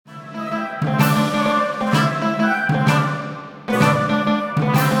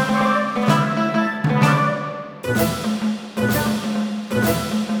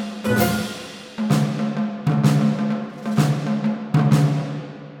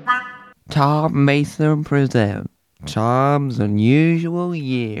Tom Mason presents Tom's Unusual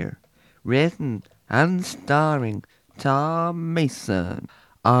Year, written and starring Tom Mason.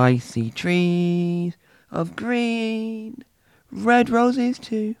 I see trees of green, red roses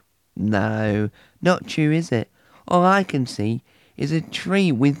too. No, not true, is it? All I can see is a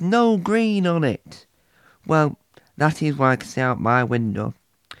tree with no green on it. Well, that is what I can see out my window.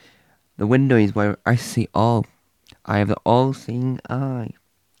 The window is where I see all. I have the all-seeing eye.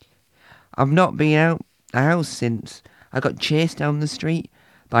 I've not been out the house since I got chased down the street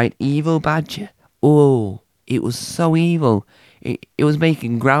by an evil badger. Oh, it was so evil. It was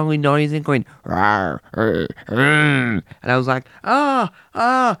making growling noises, going rawr, rrr, rrr. And I was like, the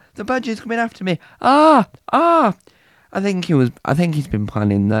badger's coming after me. I think he's been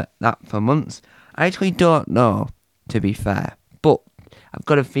planning that for months. I actually don't know, to be fair, but I've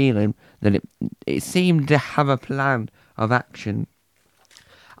got a feeling that it seemed to have a plan of action.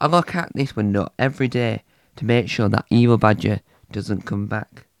 I look out this window every day to make sure that evil badger doesn't come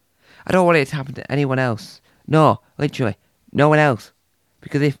back. I don't want it to happen to anyone else. No, literally, no one else.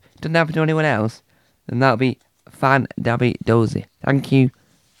 Because if it doesn't happen to anyone else, then that'll be fan-dabby-dozy. Thank you.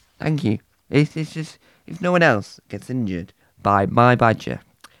 It's just, if no one else gets injured by my badger.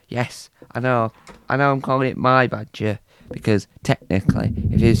 Yes, I know I'm calling it my badger, because technically,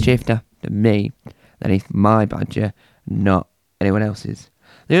 if it's shifted to me, then it's my badger, not anyone else's.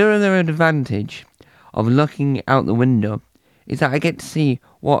 The other advantage of looking out the window is that I get to see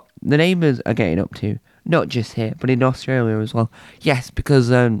what the neighbours are getting up to. Not just here, but in Australia as well. Yes, because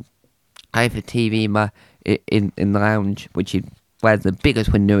I have a TV in the lounge, which is where the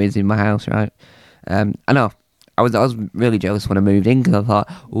biggest window is in my house, right? I know. I was really jealous when I moved in, because I thought,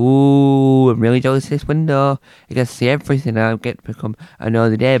 ooh, I'm really jealous of this window. I get to see everything, and I get to become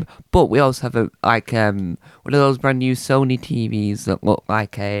another neighbour. But we also have one of those brand new Sony TVs that look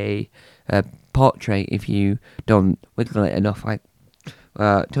like a portrait if you don't wiggle it enough,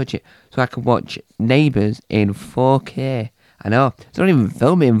 touch it, so I can watch Neighbours in 4K. I know, it's not even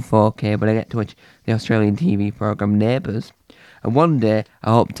filming in 4K, but I get to watch the Australian TV programme Neighbours. And one day,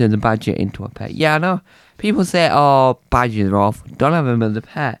 I hope to turn the badger into a pet. Yeah, I know. People say, oh, badgers are awful. Don't have them as a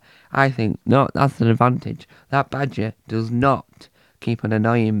pet. I think, no, that's an advantage. That badger does not keep on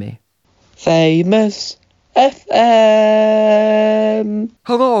annoying me. Famous FM.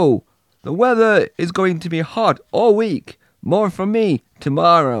 Hello! The weather is going to be hot all week. More from me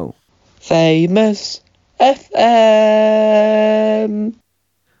tomorrow. Famous FM.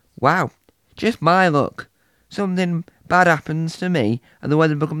 Wow, just my luck. Something bad happens to me and the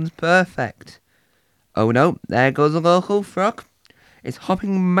weather becomes perfect. Oh no, there goes the local frog. It's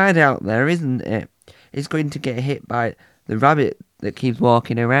hopping mad out there, isn't it? It's going to get hit by the rabbit that keeps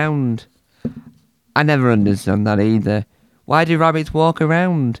walking around. I never understand that either. Why do rabbits walk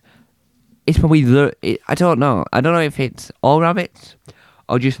around? It's probably I don't know. I don't know if it's all rabbits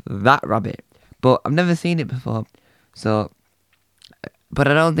or just that rabbit. But I've never seen it before. But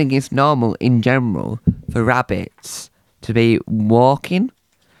I don't think it's normal in general for rabbits to be walking.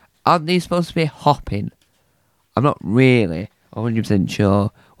 Aren't they supposed to be hopping? I'm not really 100%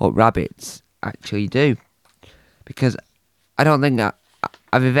 sure what rabbits actually do. Because I don't think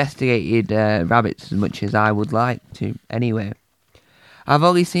I've investigated rabbits as much as I would like to anyway. I've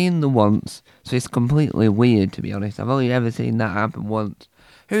only seen them once, so it's completely weird, to be honest. I've only ever seen that happen once.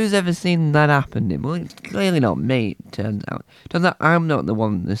 Who's ever seen that happen? Well, it's clearly not me, it turns out. Turns out I'm not the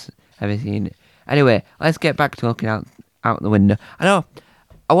one that's ever seen it. Anyway, let's get back to looking out the window. I know,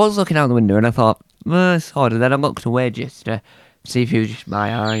 I was looking out the window and I thought, it's odd, and then I looked away just to see if it was just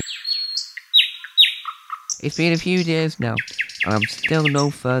my eye. It's been a few days now, and I'm still no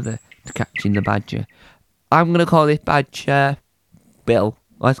further to catching the badger. I'm going to call this badger Bill.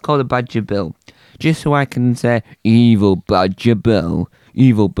 Let's call the badger Bill. Just so I can say, evil badger Bill.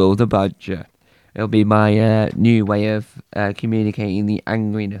 Evil Bill the badger. It'll be my new way of communicating the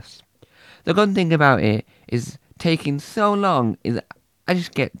angriness. The good thing about it is taking so long is I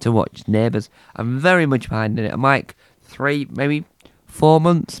just get to watch Neighbours. I'm very much behind in it. I'm like 3, maybe 4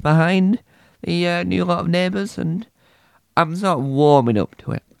 months behind the new lot of Neighbours, and I'm sort of warming up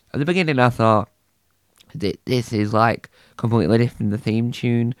to it. At the beginning I thought, this is like completely different. The theme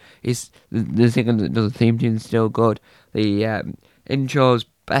tune is the singer that does the theme tune is still good. The intro's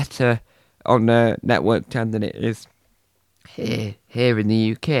better on Network 10 than it is here in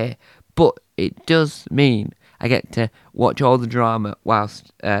the UK. But it does mean I get to watch all the drama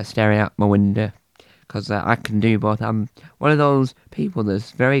whilst staring out my window, because I can do both. I'm one of those people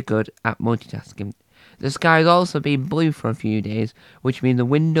that's very good at multitasking. The sky has also been blue for a few days, which means the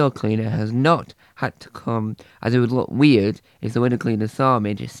window cleaner has not had to come, as it would look weird if the window cleaner saw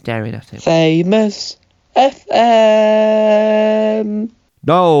me just staring at him. Famous FM.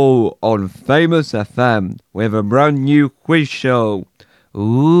 Now on Famous FM, we have a brand new quiz show.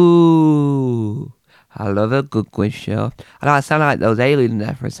 Ooh, I love a good quiz show. I know I sound like those aliens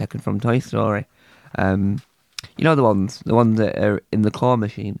there for a second from Toy Story. You know the ones that are in the claw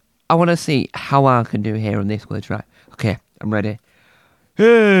machine. I want to see how I can do here on this quiz, right? Okay, I'm ready.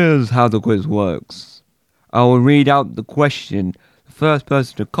 Here's how the quiz works. I will read out the question. The first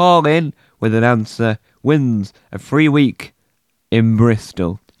person to call in with an answer wins a free week in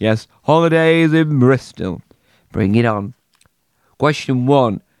Bristol. Yes, holidays in Bristol. Bring it on. Question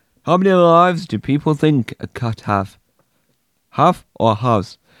 1. How many lives do people think a cat have? Have or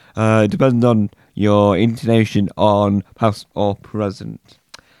has? It depends on your intonation on past or present.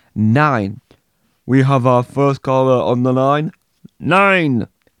 9. We have our first caller on the line. 9.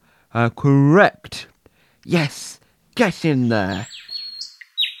 Correct. Yes, get in there.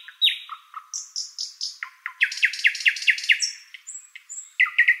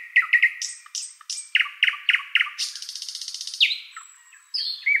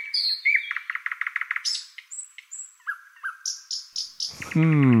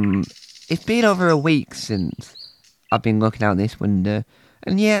 It's been over a week since I've been looking out this window,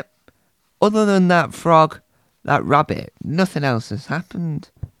 and yet, other than that frog, that rabbit, nothing else has happened.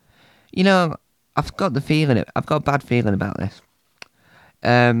 You know, I've got a bad feeling about this.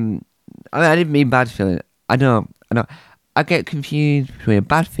 I didn't mean bad feeling. I know. I get confused between a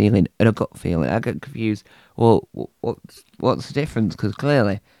bad feeling and a gut feeling. I get confused. Well, what's the difference? Because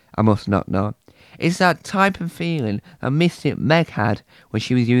clearly, I must not know. It's that type of feeling that Mystic Meg had when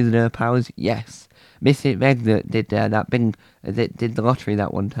she was using her powers. Yes, Mystic Meg that did did the lottery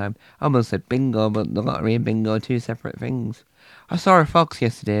that one time. I almost said bingo, but the lottery and bingo are two separate things. I saw a fox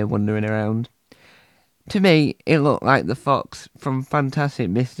yesterday wandering around. To me, it looked like the fox from Fantastic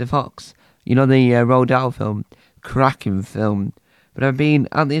Mr. Fox. You know the Roald Dahl film, cracking film. But I've been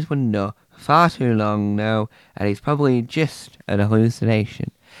out this window far too long now, and it's probably just an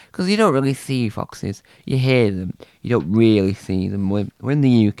hallucination. Because you don't really see foxes. You hear them. You don't really see them. We're in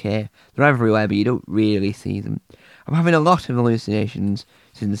the UK. They're everywhere, but you don't really see them. I'm having a lot of hallucinations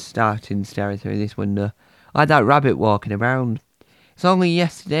since starting staring through this window. Like that rabbit walking around. It's only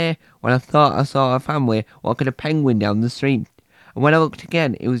yesterday when I thought I saw a family walking a penguin down the street. And when I looked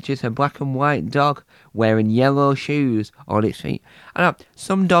again, it was just a black and white dog wearing yellow shoes on its feet. I know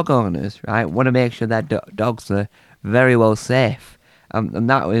some dog owners, right, want to make sure their dogs are very well safe. And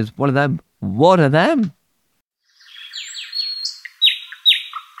that was one of them. One of them.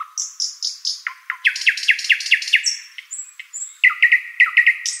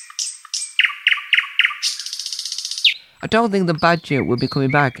 I don't think the Badger will be coming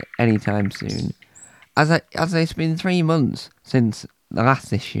back anytime soon, as it's been 3 months since the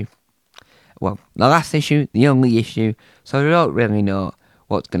last issue. Well, the last issue, the only issue, so I don't really know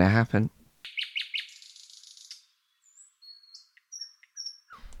what's going to happen.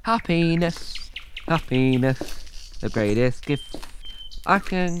 Happiness, the greatest gift I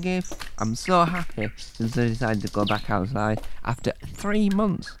can give. I'm so happy since I decided to go back outside after 3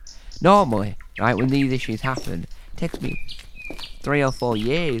 months. Normally, right, when these issues happen, it takes me 3 or 4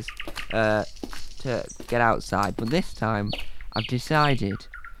 years to get outside. But this time, I've decided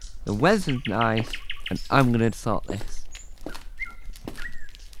the weather's nice and I'm going to sort this.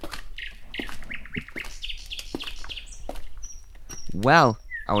 Well,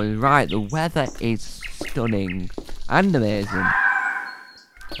 I was right, the weather is stunning and amazing.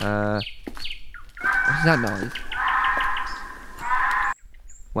 What's that noise?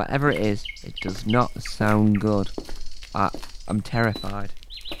 Whatever it is, it does not sound good. I'm terrified.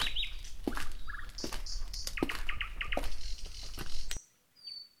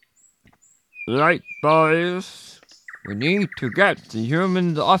 Right, boys. We need to get the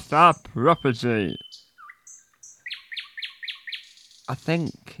humans off our property. I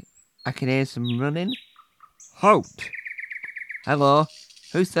think I can hear some running. Halt! Hello?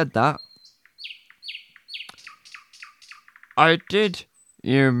 Who said that? I did,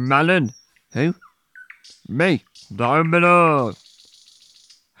 you melon. Who? Me, Domino.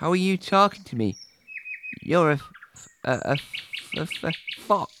 How are you talking to me? You're a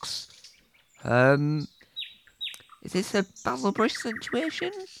fox. Is this a Basil Brush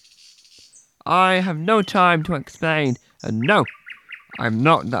situation? I have no time to explain, and no, I'm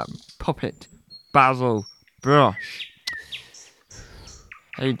not that puppet, Basil Brush.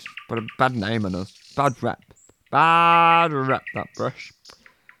 He's put a bad name on us. Bad rep, that Brush.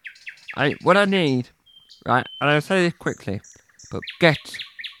 What I need Right, and I'll say this quickly, but get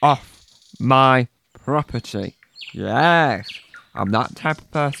off my property. Yes, I'm that type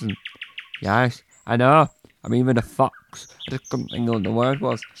of person. Yes, I know. I'm even a fox. I just couldn't think of what the word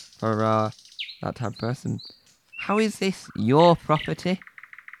was for that type of person. How is this your property?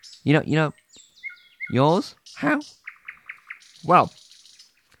 You know, yours? How? Well,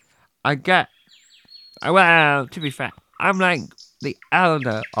 well, to be fair, I'm like the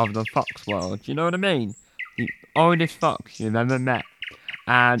elder of the fox world. You know what I mean? The oldest fox you've ever met.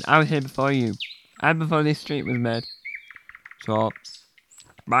 And I was here before you. And before this street was made. So,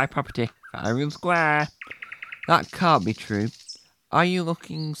 my property, Fairfield Square. That can't be true. Are you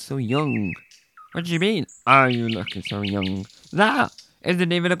looking so young? What do you mean, are you looking so young? That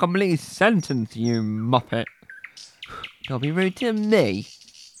isn't even a complete sentence, you muppet. Don't be rude to me.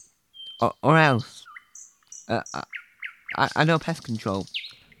 Or else. I know pest control.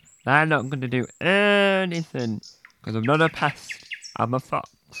 I'm not going to do anything. Because I'm not a pest. I'm a fox.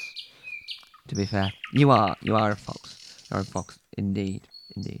 To be fair, you are a fox. You're a fox, indeed.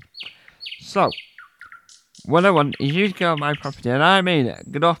 So, what I want is you to get off my property, and I mean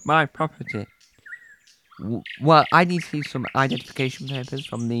it, get off my property. Well, I need to see some identification papers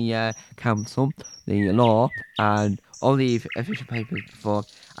from the council, the law, and all the official papers before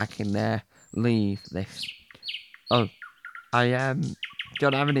I can leave this. Oh, I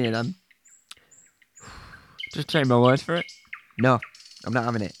don't have any of them. Just take my word for it. No, I'm not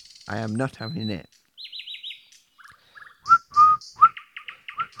having it. I am not having it.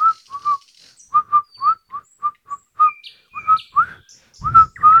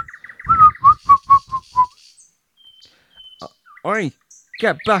 Oi,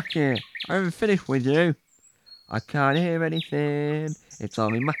 get back here. I haven't finished with you. I can't hear anything. It's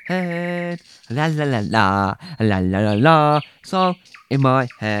all in my head. La la la la. La la la la. It's all in my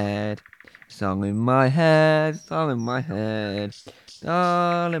head. It's all in my head. It's all in my head. It's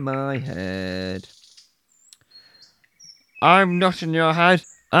all in my head. I'm not in your head.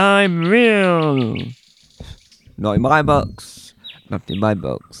 I'm real. Not in my books. Not in my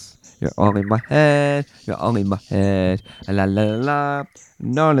books. You're all in my head. You're all in my head. La la la la.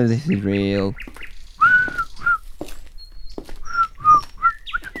 None of this is real.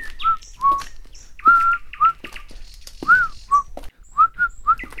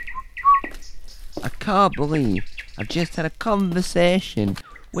 I can't believe I've just had a conversation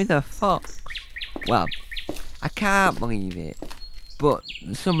with a fox. Well, I can't believe it. But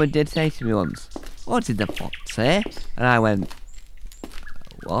someone did say to me once, what did the fox say? And I went,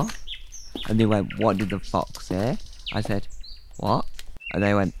 what? And they went, what did the fox say? I said, what? And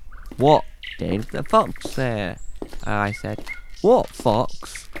they went, what did the fox say? And I said, what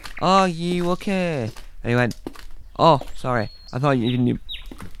fox? Are you okay? And he went, oh, sorry, I thought you knew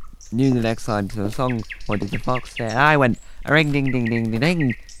the next line to the song. What did the fox say? And I went, a ring ding ding ding ding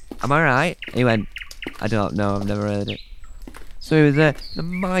ding. Am I right? And he went, I don't know, I've never heard it. So it was the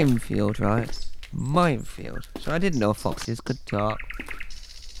minefield, right? Minefield. So I didn't know foxes could talk.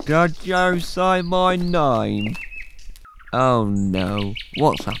 Did you say my name? Oh no,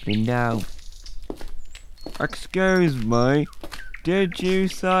 what's happening now? Excuse me, did you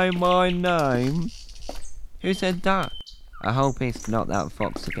say my name? Who said that? I hope it's not that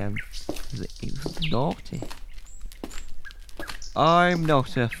fox again. It was naughty. I'm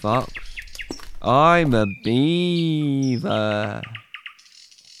not a fox. I'm a beaver.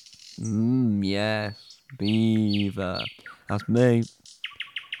 Yes, beaver. That's me.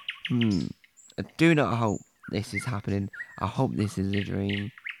 I do not hope this is happening. I hope this is a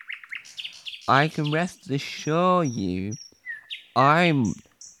dream. I can rest assure you, I'm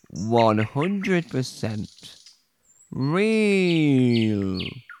 100% real.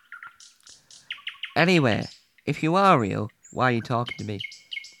 Anyway, if you are real, why are you talking to me?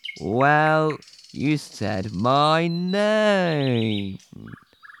 Well, you said my name.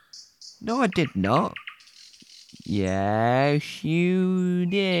 No, I did not. Yes, you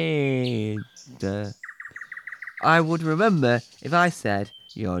did. I would remember if I said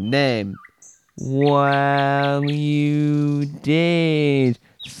your name. Well, you did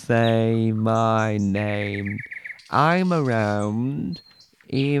say my name. I'm around,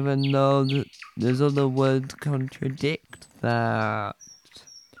 even though there's other words contradict that.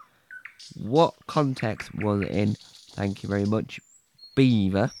 What context was it in? Thank you very much,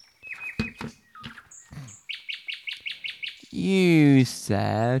 Beaver. You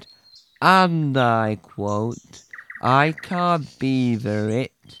said, and I quote, I can't beaver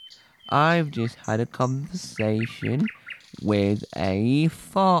it. I've just had a conversation with a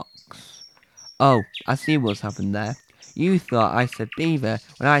fox. Oh, I see what's happened there. You thought I said beaver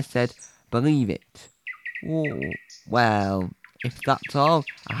when I said believe it. Oh, well, if that's all,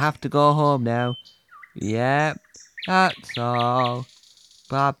 I have to go home now. Yep, that's all.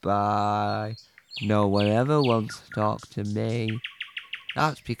 Bye-bye. No one ever wants to talk to me.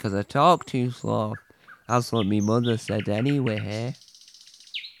 That's because I talk too slow. That's what me mother said anyway.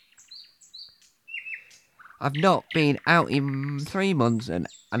 I've not been out in 3 months and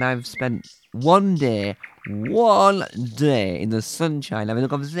I've spent one day in the sunshine having a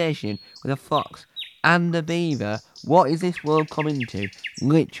conversation with a fox and a beaver. What is this world coming to?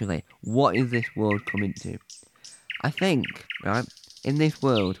 Literally, what is this world coming to? I think, right, in this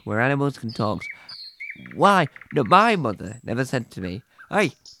world where animals can talk, why? No, my mother never said to me,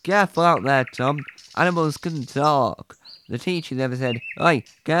 "Hey, careful out there, Tom. Animals can talk." The teacher never said, "Hey,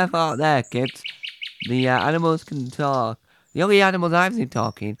 careful out there, kids. The animals can talk." The only animals I've seen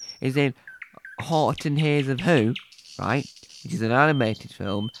talking is in Horton Hears of Who, right? Which is an animated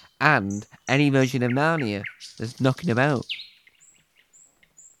film, and any version of Narnia that's knocking about.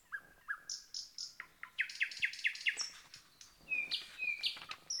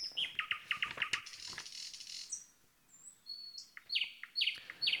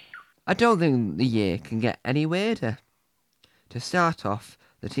 I don't think the year can get any weirder. To start off,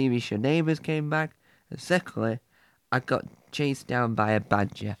 the TV show Neighbours came back, and secondly, I got chased down by a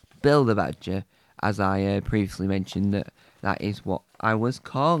badger, Bill the Badger, as I previously mentioned that is what I was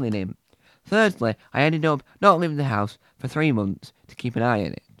calling him. Thirdly, I ended up not leaving the house for 3 months to keep an eye on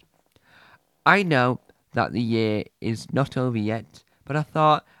it. I know that the year is not over yet, but I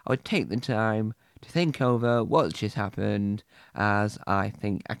thought I would take the time to think over what just happened, as I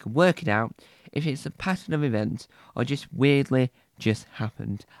think I can work it out if it's a pattern of events or just weirdly just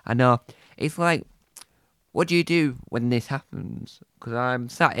happened. I know, it's like, what do you do when this happens? Because I'm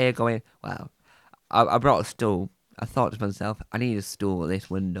sat here going, well, I brought a stool. I thought to myself, I need a stool at this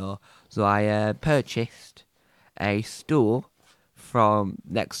window. So I purchased a stool from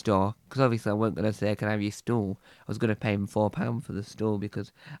next door, because obviously I wasn't going to say, can I have your stool? I was going to pay him £4 for the stool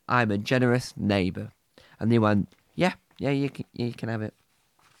because I'm a generous neighbour. And they went, yeah, you can have it.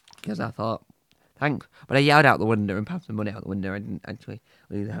 Because I thought, thanks. But I yelled out the window and passed the money out the window. I didn't actually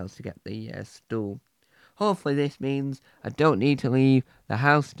leave the house to get the stool. Hopefully this means I don't need to leave the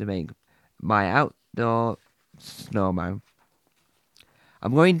house to make my outdoor snowman.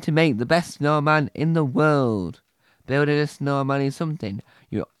 I'm going to make the best snowman in the world. Building a snowman is something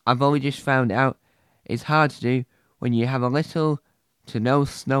I've only just found out is hard to do when you have a little to no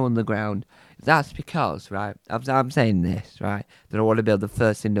snow on the ground. That's because, right, I'm saying this, right, that I want to build the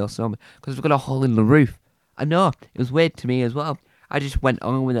first indoor snowman because we've got a hole in the roof. I know, it was weird to me as well. I just went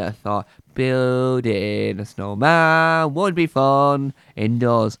on with it. I thought, building a snowman would be fun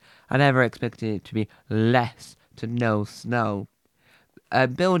indoors. I never expected it to be less to no snow.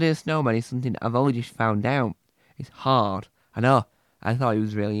 Building a snowman is something I've only just found out. It's hard. I know. I thought it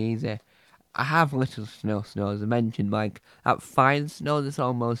was really easy. I have little snow, as I mentioned, like that fine snow that's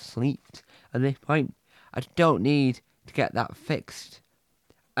almost sleeked at this point. I don't need to get that fixed.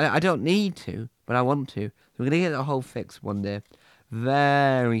 I don't need to, but I want to. So we're going to get that whole fixed one day.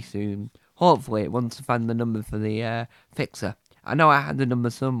 Very soon. Hopefully, once I find the number for the fixer. I know I had the number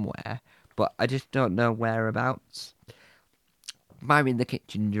somewhere, but I just don't know whereabouts. Might be in the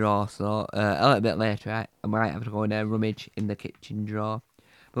kitchen drawer, so a little bit later I might have to go and rummage in the kitchen drawer.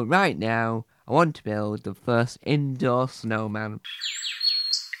 But right now, I want to build the first indoor snowman.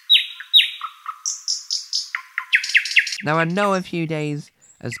 Now I know a few days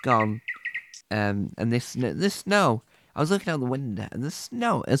has gone, and this snow. I was looking out the window, and the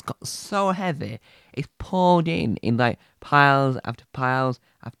snow has got so heavy, it's poured in like piles after piles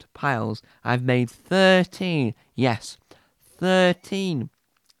after piles. I've made 13, yes, 13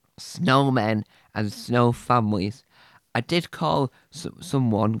 snowmen and snow families. I did call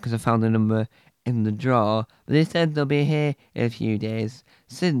someone because I found the number in the drawer, but they said they'll be here in a few days.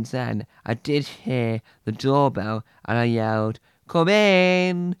 Since then, I did hear the doorbell and I yelled, "Come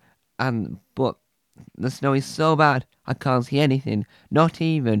in!" But the snow is so bad, I can't see anything, not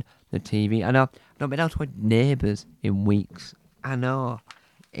even the TV. I know, I've not been out to watch Neighbours in weeks. I know.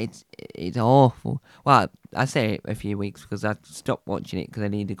 It's awful. Well, I say a few weeks because I stopped watching it because I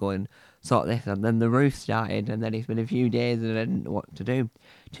need to go and sort this. And then the roof started, and then it's been a few days and I didn't know what to do.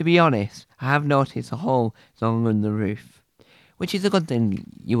 To be honest, I have noticed a hole in the roof, which is a good thing,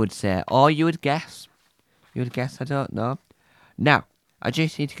 you would say, or you would guess. You would guess, I don't know. Now, I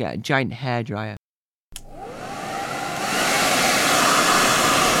just need to get a giant hairdryer.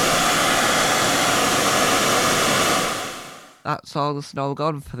 That's all the snow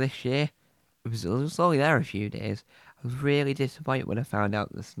gone for this year. It was only there a few days. I was really disappointed when I found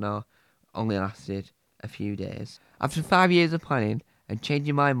out the snow only lasted a few days. After 5 years of planning and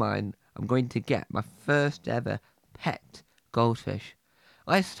changing my mind, I'm going to get my first ever pet goldfish.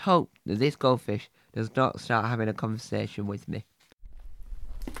 Let's hope that this goldfish does not start having a conversation with me.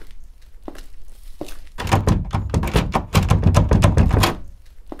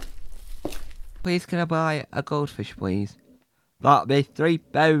 Please, can I buy a goldfish, please? That'll be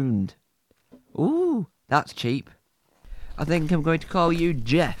 £3. Ooh, that's cheap. I think I'm going to call you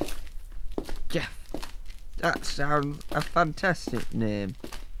Jeff. Jeff. That sounds a fantastic name.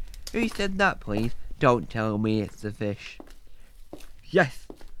 Who said that, please? Don't tell me it's the fish. Yes,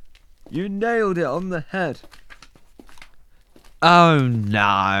 you nailed it on the head. Oh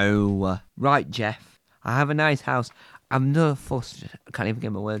no. Right, Jeff. I have a nice house. I'm not fussed. I can't even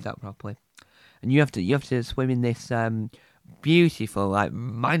get my words out properly. And you have to swim in this beautiful, like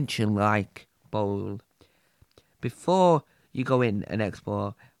mansion-like bowl. Before you go in and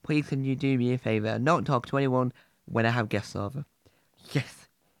explore, please can you do me a favour and not talk to anyone when I have guests over? Yes.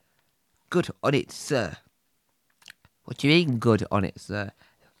 Good on it, sir. What do you mean, good on it, sir?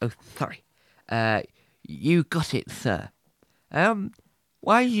 Oh, sorry. You got it, sir.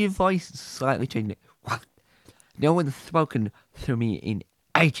 Why is your voice slightly changing? What? No one's spoken through me in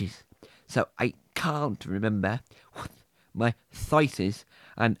ages, so I can't remember what my voice is,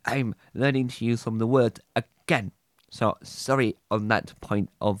 and I'm learning to use some of the words again. So, sorry on that point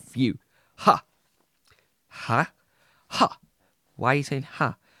of view. Ha! Ha! Ha! Why are you saying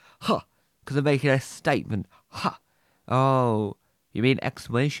ha? Ha! Because I'm making a statement. Ha! Oh, you mean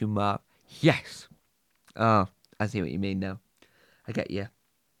exclamation mark? Yes. Oh, I see what you mean now. I get you.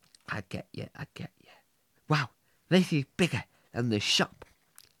 I get you. Wow, this is bigger than the shop.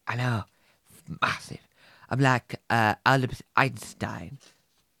 I know. Massive. I'm like Albert Einstein.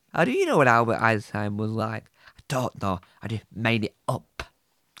 How do you know what Albert Einstein was like? I don't know. I just made it up.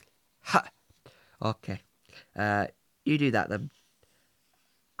 Ha! Okay. You do that then.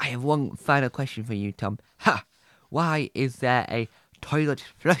 I have one final question for you, Tom. Ha! Why is there a toilet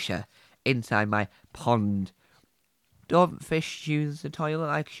flusher inside my pond? Don't fish use the toilet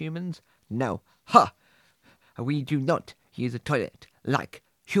like humans? No. Ha! We do not use a toilet like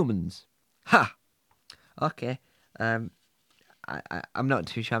humans. Ha! Okay. I'm not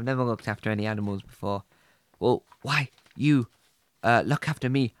too sure. I've never looked after any animals before. Well, why you look after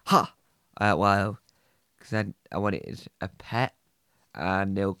me? Ha! Well, because I want it as a pet,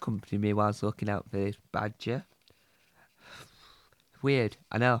 and they'll accompany me whilst looking out for this badger. Weird,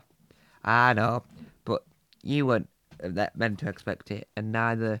 I know, but you weren't meant to expect it, and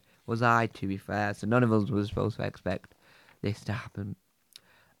neither was I, to be fair, so none of us was supposed to expect this to happen.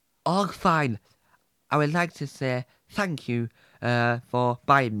 All fine. I would like to say thank you for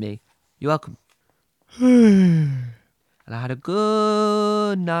buying me. You're welcome. And I had a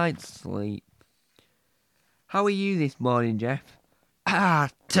good night's sleep. How are you this morning, Jeff? Ah,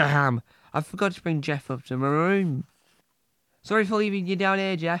 damn. I forgot to bring Jeff up to my room. Sorry for leaving you down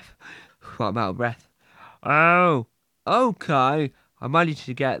here, Jeff. I'm out of breath. Oh, okay. I managed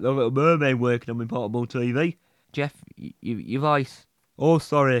to get The Little Mermaid working on my portable TV. Jeff, your voice. Oh,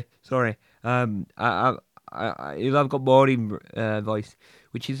 sorry. I've got morning voice,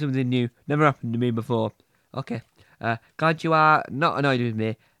 which is something new. Never happened to me before. Okay. Glad you are not annoyed with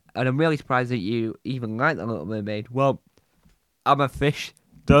me, and I'm really surprised that you even like The Little Mermaid. Well, I'm a fish.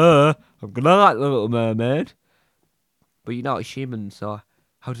 Duh. I'm gonna like The Little Mermaid. But you're not a human, so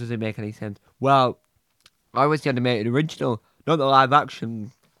how does it make any sense? Well, I was the animated original, not the live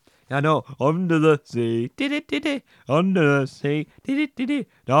action. I know, under the sea, under the sea,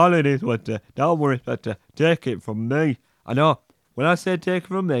 darling is wetter, don't worry, it's better, take it from me. I know, when I say take it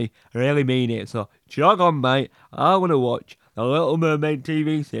from me, I really mean it, so jog on, mate. I want to watch the Little Mermaid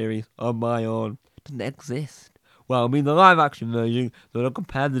TV series on my own. It doesn't exist. Well, I mean the live action version, so I'll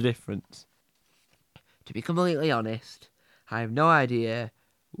compare the difference. To be completely honest, I have no idea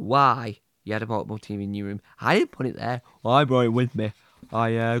why you had a portable TV in your room. I didn't put it there. I brought it with me.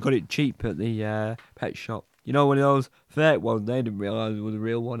 I got it cheap at the pet shop. You know, one of those fake ones. They didn't realise it was a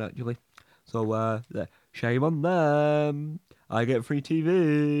real one, actually. So, shame on them. I get free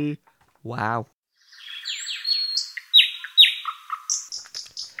TV. Wow.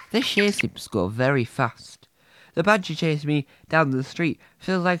 This year seems to go very fast. The badger chased me down the street.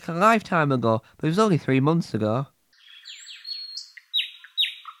 Feels like a lifetime ago, but it was only 3 months ago.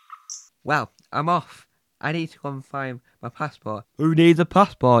 Well, I'm off. I need to go and find my passport. Who needs a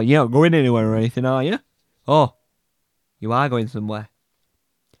passport? You're not going anywhere or anything, are you? Oh, you are going somewhere.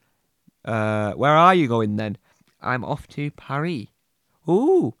 Where are you going then? I'm off to Paris.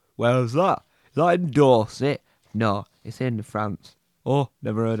 Ooh, where's that? Is that in Dorset? No, it's in France. Oh,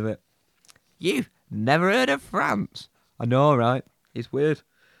 never heard of it. You've Never heard of France. I know, right? It's weird.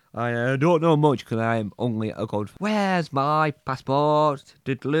 I don't know much because I am only a god. Where's my passport?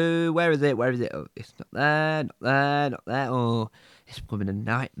 Doodaloo, where is it? Where is it? Oh, it's not there, not there, not there. Oh, it's becoming a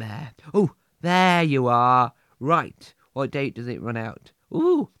nightmare. Oh, there you are. Right. What date does it run out?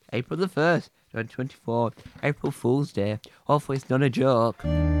 Ooh, April the 1st, 2024. April Fool's Day. Hopefully it's not a joke.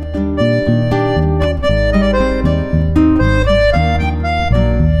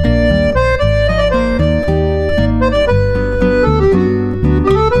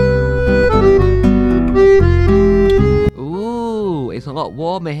 Ooh, it's a lot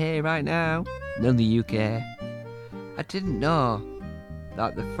warmer here right now than the UK. I didn't know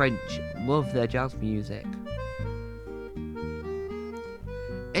that the French love their jazz music.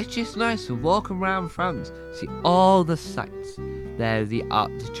 It's just nice to walk around France, see all the sights. There's the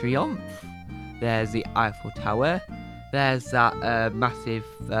Arc de Triomphe, there's the Eiffel Tower, there's that massive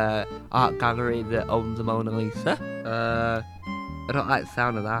art gallery that owns the Mona Lisa. I don't like the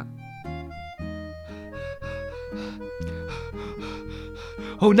sound of that.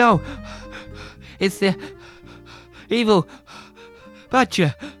 Oh no! It's the evil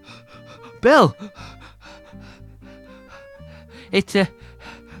badger, Bill! It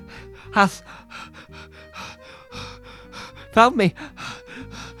has found me.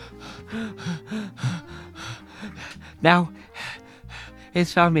 Now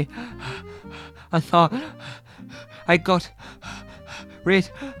it's found me. I thought I got rid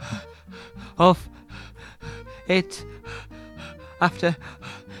of it after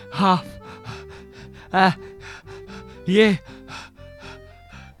half a year.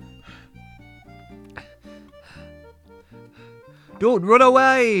 Don't run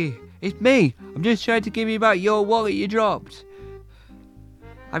away! It's me! I'm just trying to give you back your wallet you dropped.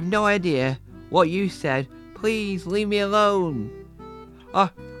 I've no idea what you said. Please leave me alone. I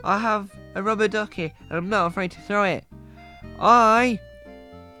have a rubber ducky and I'm not afraid to throw it. How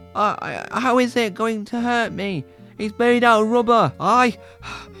is it going to hurt me? It's made out of rubber. I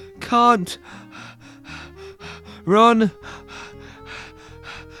can't run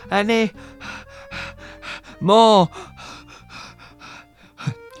any more.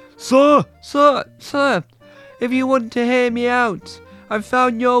 Sir, if you want to hear me out, I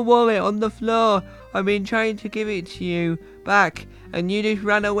found your wallet on the floor. I've been trying to give it to you back, and you just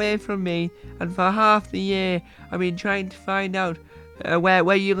ran away from me. And for half the year, I've been trying to find out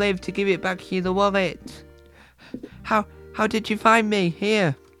where you live to give it back to you, the wallet. How did you find me?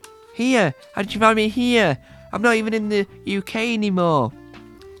 Here. How did you find me here? I'm not even in the UK anymore.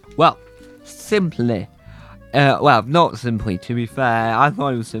 Well, simply. Not simply, to be fair. I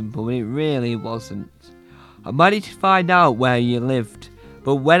thought it was simple, but it really wasn't. I managed to find out where you lived,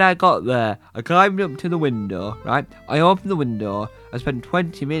 but when I got there, I climbed up to the window, right? I opened the window, I spent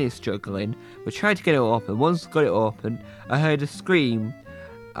 20 minutes struggling, but tried to get it open. Once I got it open, I heard a scream,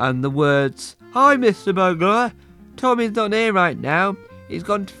 and the words, "Hi, Mr. Burglar. Tommy's not here right now. He's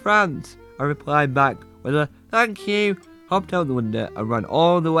gone to France." I replied back with a "thank you," hopped out the window, and ran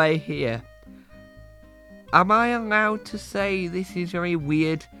all the way here. Am I allowed to say this is very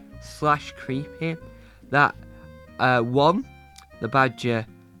weird / creepy? That, one, the badger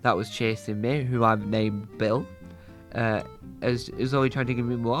that was chasing me, who I've named Bill, is only trying to give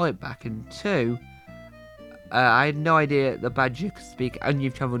me my wallet back, and two, I had no idea the badger could speak, and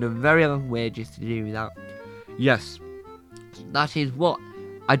you've travelled a very long way just to do that. Yes, that is what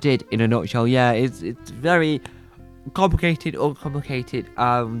I did in a nutshell. Yeah, it's very complicated, uncomplicated,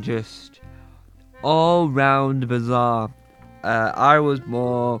 and just all round bizarre. I was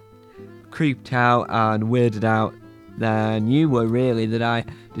more creeped out and weirded out than you were, really, that I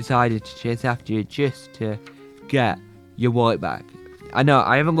decided to chase after you just to get your wallet back. I know,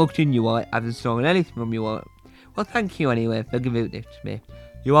 I haven't looked in your wallet, I haven't stolen anything from your wallet. Well, thank you anyway for giving it to me.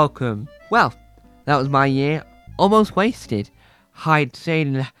 You're welcome. Well, that was my year, almost wasted. I'd stayed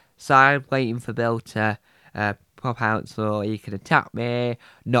inside waiting for Bill to pop out so he could attack me,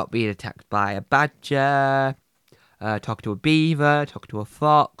 not being attacked by a badger, talk to a beaver, talk to a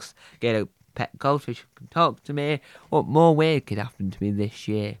fox, get a pet goldfish who can talk to me. What more weird could happen to me this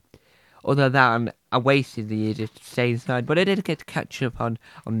year? Other than I wasted the year just to stay inside, but I did get to catch up on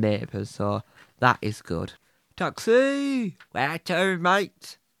neighbours, so that is good. Taxi! Where to,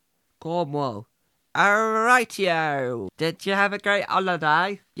 mate? Cornwall. Alrightio! Did you have a great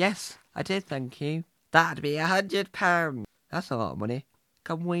holiday? Yes, I did, thank you. That'd be £100. That's a lot of money.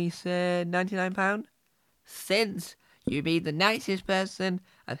 Can we say £99? Since you be the nicest person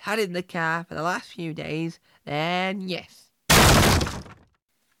I've had in the car for the last few days, then yes.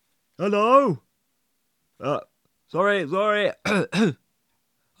 Hello? Sorry.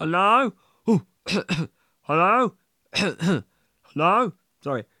 Hello? Oh, Hello? Hello?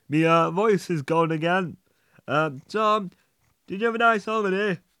 Sorry, my voice is gone again. Tom, did you have a nice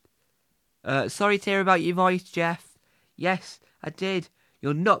holiday? Sorry to hear about your voice, Jeff. Yes, I did.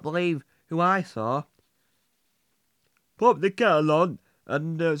 You'll not believe who I saw. Pop the kettle on,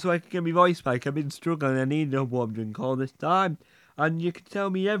 and so I can get my voice back. I've been struggling. I need a warm drink all this time, and you can tell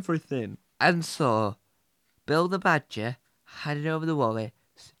me everything. And so, Bill the Badger handed over the wallet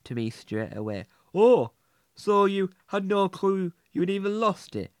to me straight away. Oh, so you had no clue you had even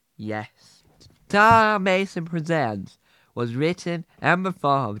lost it? Yes. Tom Mason Presents was written and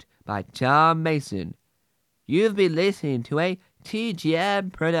performed by Tom Mason. You've been listening to a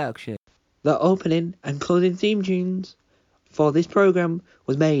TGM production. The opening and closing theme tunes for this program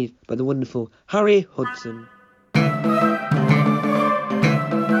was made by the wonderful Harry Hudson.